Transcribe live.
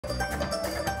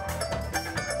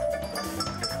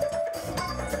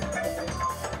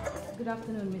Good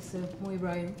afternoon, Mr.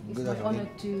 Ibrahim. It's Good my afternoon. honor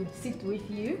to sit with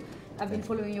you. I've been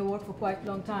following your work for quite a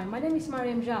long time. My name is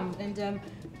Marieme Jamme, and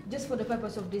just for the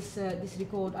purpose of this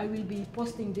record, I will be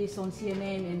posting this on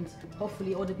CNN, and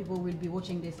hopefully other people will be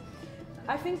watching this.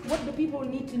 I think what the people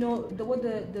need to know, what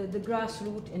the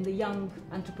grassroots and the young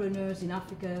entrepreneurs in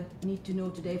Africa need to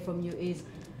know today from you is,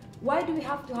 why do we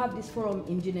have to have this forum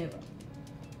in Geneva?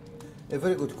 A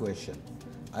very good question.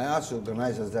 I asked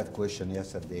organizers that question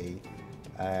yesterday,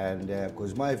 and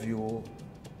because my view,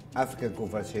 African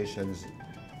conversations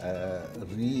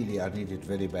really are needed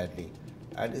very badly,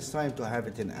 and it's time to have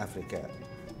it in Africa.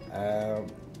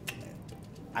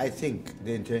 I think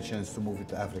the intention is to move it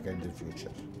to Africa in the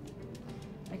future.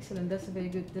 Excellent. That's very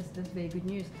good. That's very good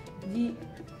news.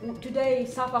 Today,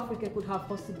 South Africa could have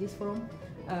hosted this forum.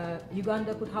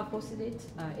 Uganda could have hosted it.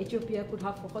 Ethiopia could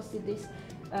have hosted this.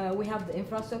 We have the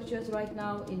infrastructures right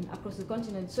now across the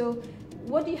continent. So,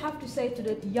 what do you have to say to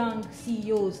the young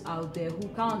CEOs out there who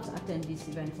can't attend this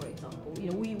event, for example?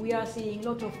 You know, we are seeing a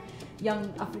lot of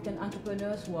young African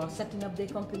entrepreneurs who are setting up their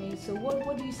companies. So,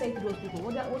 what do you say to those people?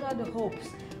 What are the hopes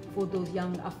for those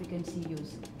young African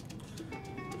CEOs?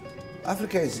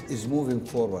 Africa is moving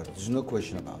forward. There's no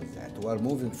question about that. We are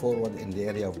moving forward in the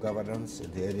area of governance,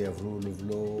 in the area of rule of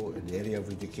law, in the area of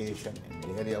education,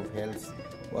 in the area of health.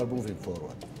 We are moving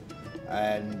forward.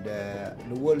 And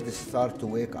the world is starting to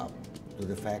wake up to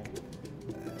the fact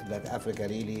that Africa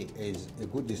really is a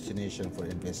good destination for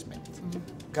investment.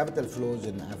 Mm-hmm. Capital flows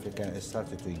in Africa is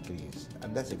starting to increase,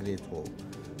 and that's a great hope.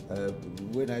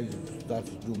 When I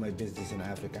started to do my business in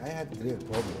Africa, I had great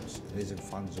problems raising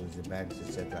funds with the banks,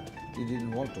 etc. They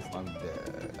didn't want to fund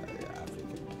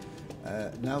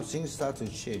Africa. Now things start to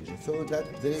change, so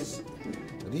that there is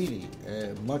really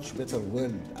a much better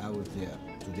world out there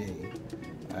today,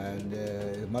 and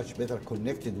a much better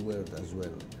connected world as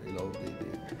well. You know,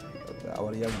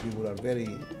 our young people are very,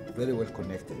 very well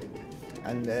connected,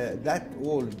 and that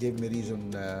all gave me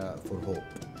reason for hope.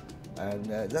 And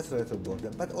that's very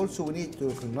important. But also we need to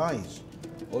recognize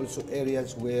also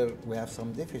areas where we have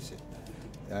some deficit.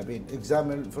 I mean,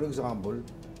 for example,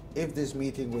 if this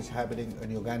meeting was happening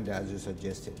in Uganda, as you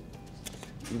suggested,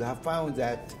 you'd have found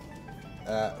that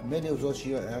many of those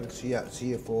young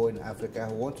CFO in Africa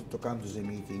who wanted to come to the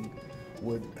meeting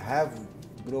would have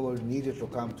probably needed to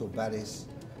come to Paris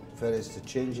first to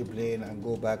change a plane and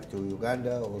go back to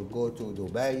Uganda, or go to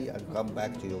Dubai and come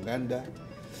back to Uganda.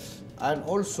 And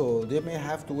also, they may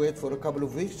have to wait for a couple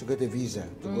of weeks to get a visa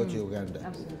to go to Uganda.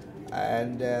 Absolutely.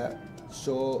 And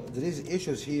so there is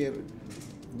issues here.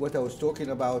 What I was talking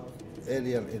about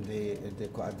earlier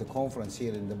at the conference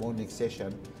here in the morning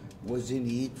session was the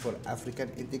need for African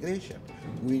integration.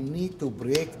 We need to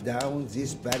break down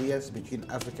these barriers between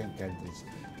African countries.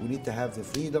 We need to have the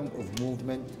freedom of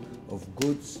movement of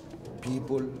goods,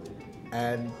 people,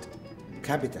 and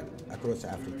capital across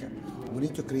Africa. We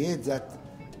need to create that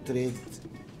trade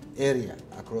area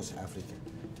across Africa.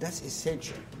 That's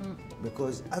essential,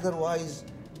 because otherwise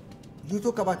you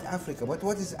talk about Africa, but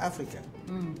what is Africa?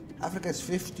 Africa is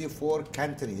 54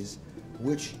 countries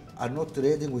which are not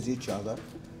trading with each other,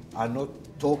 are not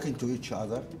talking to each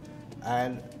other,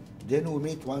 and then we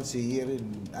meet once a year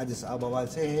in Addis Ababa and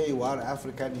say, hey, we are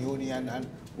African Union. And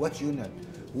what union?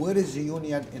 Where is the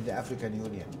union in the African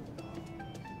Union?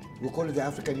 We call it the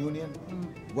African Union?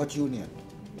 What union?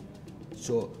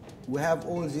 So we have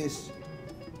all these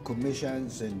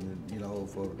commissions and, you know,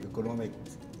 for economic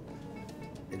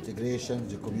integration,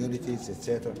 the communities,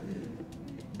 etc.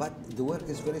 But the work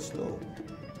is very slow.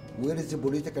 Where is the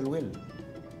political will?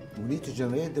 We need to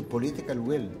generate the political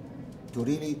will to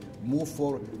really move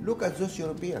forward. Look at those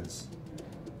Europeans.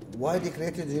 Why they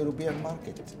created the European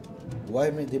market? Why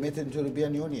they made it into the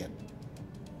European Union?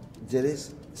 There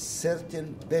is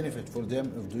certain benefit for them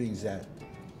of doing that.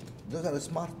 Those are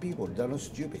smart people, they're not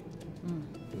stupid.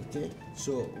 Okay?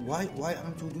 So why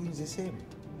aren't we doing the same?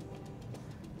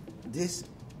 This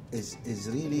is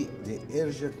really the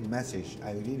urgent message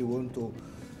I really want to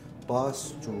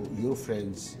pass to your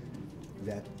friends,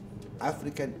 that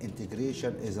African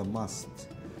integration is a must.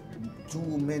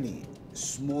 Too many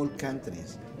small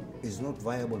countries is not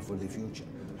viable for the future.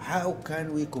 How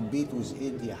can we compete with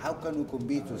India? How can we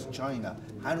compete with China?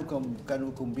 How can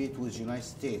we compete with the United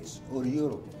States or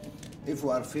Europe if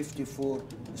we are 54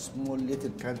 small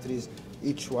little countries,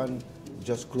 each one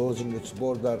just closing its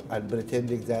border and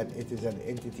pretending that it is an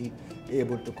entity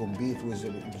able to compete with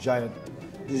a giant?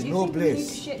 There's no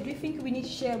place. Do you think we need to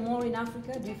share more in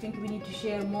Africa? Do you think we need to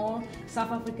share more?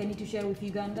 South Africa need to share with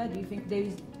Uganda? Do you think there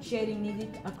is sharing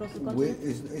needed across the continent?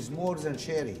 It's more than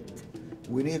sharing.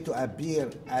 We need to appear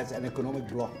as an economic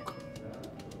bloc,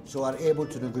 so are able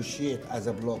to negotiate as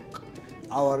a bloc.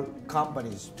 our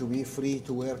companies to be free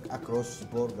to work across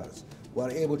borders. We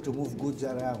are able to move goods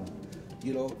around.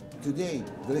 You know, today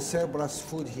there is surplus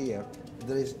food here,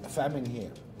 there is famine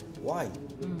here. Why?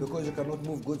 Because you cannot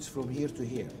move goods from here to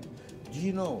here. Do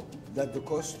you know that the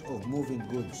cost of moving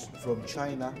goods from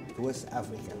China to West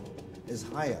Africa is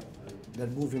higher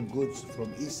than moving goods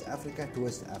from East Africa to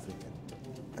West Africa?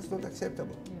 That's not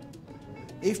acceptable.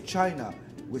 If China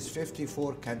was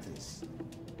 54 countries,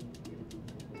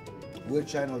 where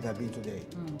China would have been today?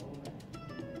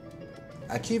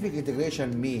 Achieving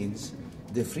integration means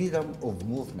the freedom of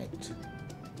movement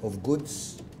of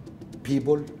goods,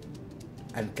 people,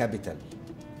 and capital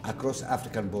across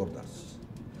African borders.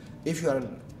 If you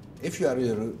are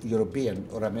European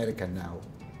or American now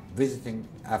visiting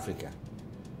Africa,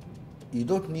 you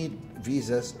don't need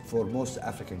visas for most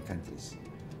African countries.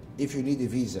 If you need a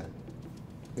visa,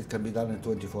 it can be done in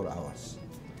 24 hours.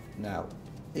 Now,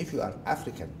 if you are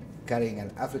African, carrying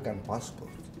an African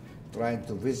passport, trying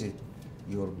to visit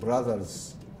your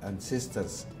brothers and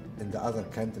sisters in the other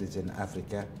countries in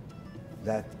Africa,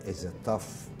 that is a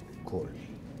tough call.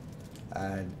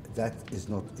 And that is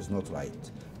not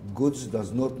right. Goods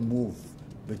does not move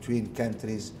between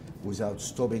countries without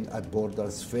stopping at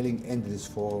borders, filling endless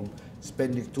form,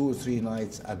 spending 2 or 3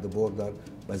 nights at the border.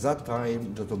 By that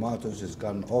time, the tomatoes is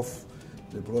gone off,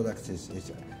 the product is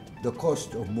the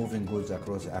cost of moving goods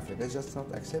across Africa is just not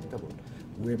acceptable.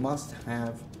 We must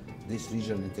have this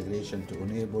regional integration to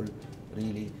enable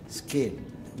really scale.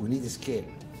 We need a scale.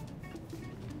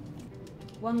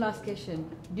 One last question.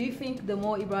 Do you think the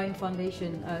Mo Ibrahim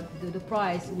Foundation, the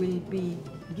prize will be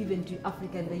given to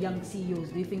African, the young CEOs?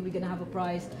 Do you think we're going to have a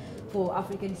prize for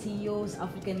African CEOs,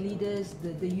 African leaders,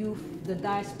 the youth, the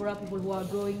diaspora, people who are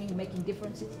growing, making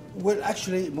differences? Well,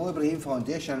 actually, Mo Ibrahim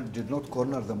Foundation did not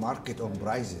corner the market on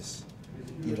prizes.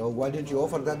 You know, why didn't you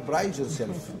offer that prize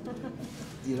yourself?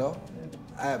 You know,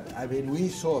 I mean, we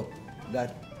saw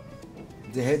that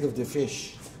the head of the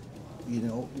fish, you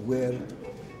know, where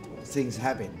things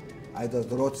happen. Either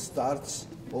the road starts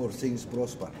or things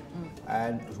prosper.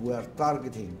 And we are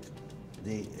targeting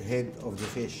the head of the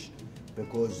fish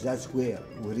because that's where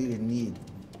we really need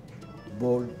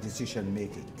bold decision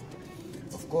making.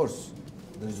 Of course,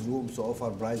 there's room to offer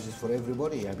prizes for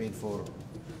everybody. I mean, for,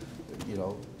 you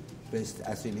know, best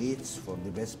athletes, for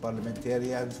the best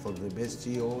parliamentarians, for the best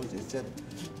CEOs, etc.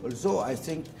 Also, I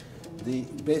think the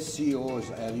best CEOs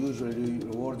are usually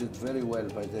rewarded very well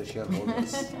by their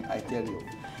shareholders. I tell you,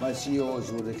 my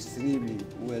CEOs were extremely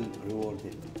well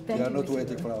rewarded. They are not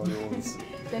waiting for our rewards.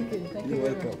 Thank you.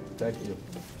 You're welcome. Thank you.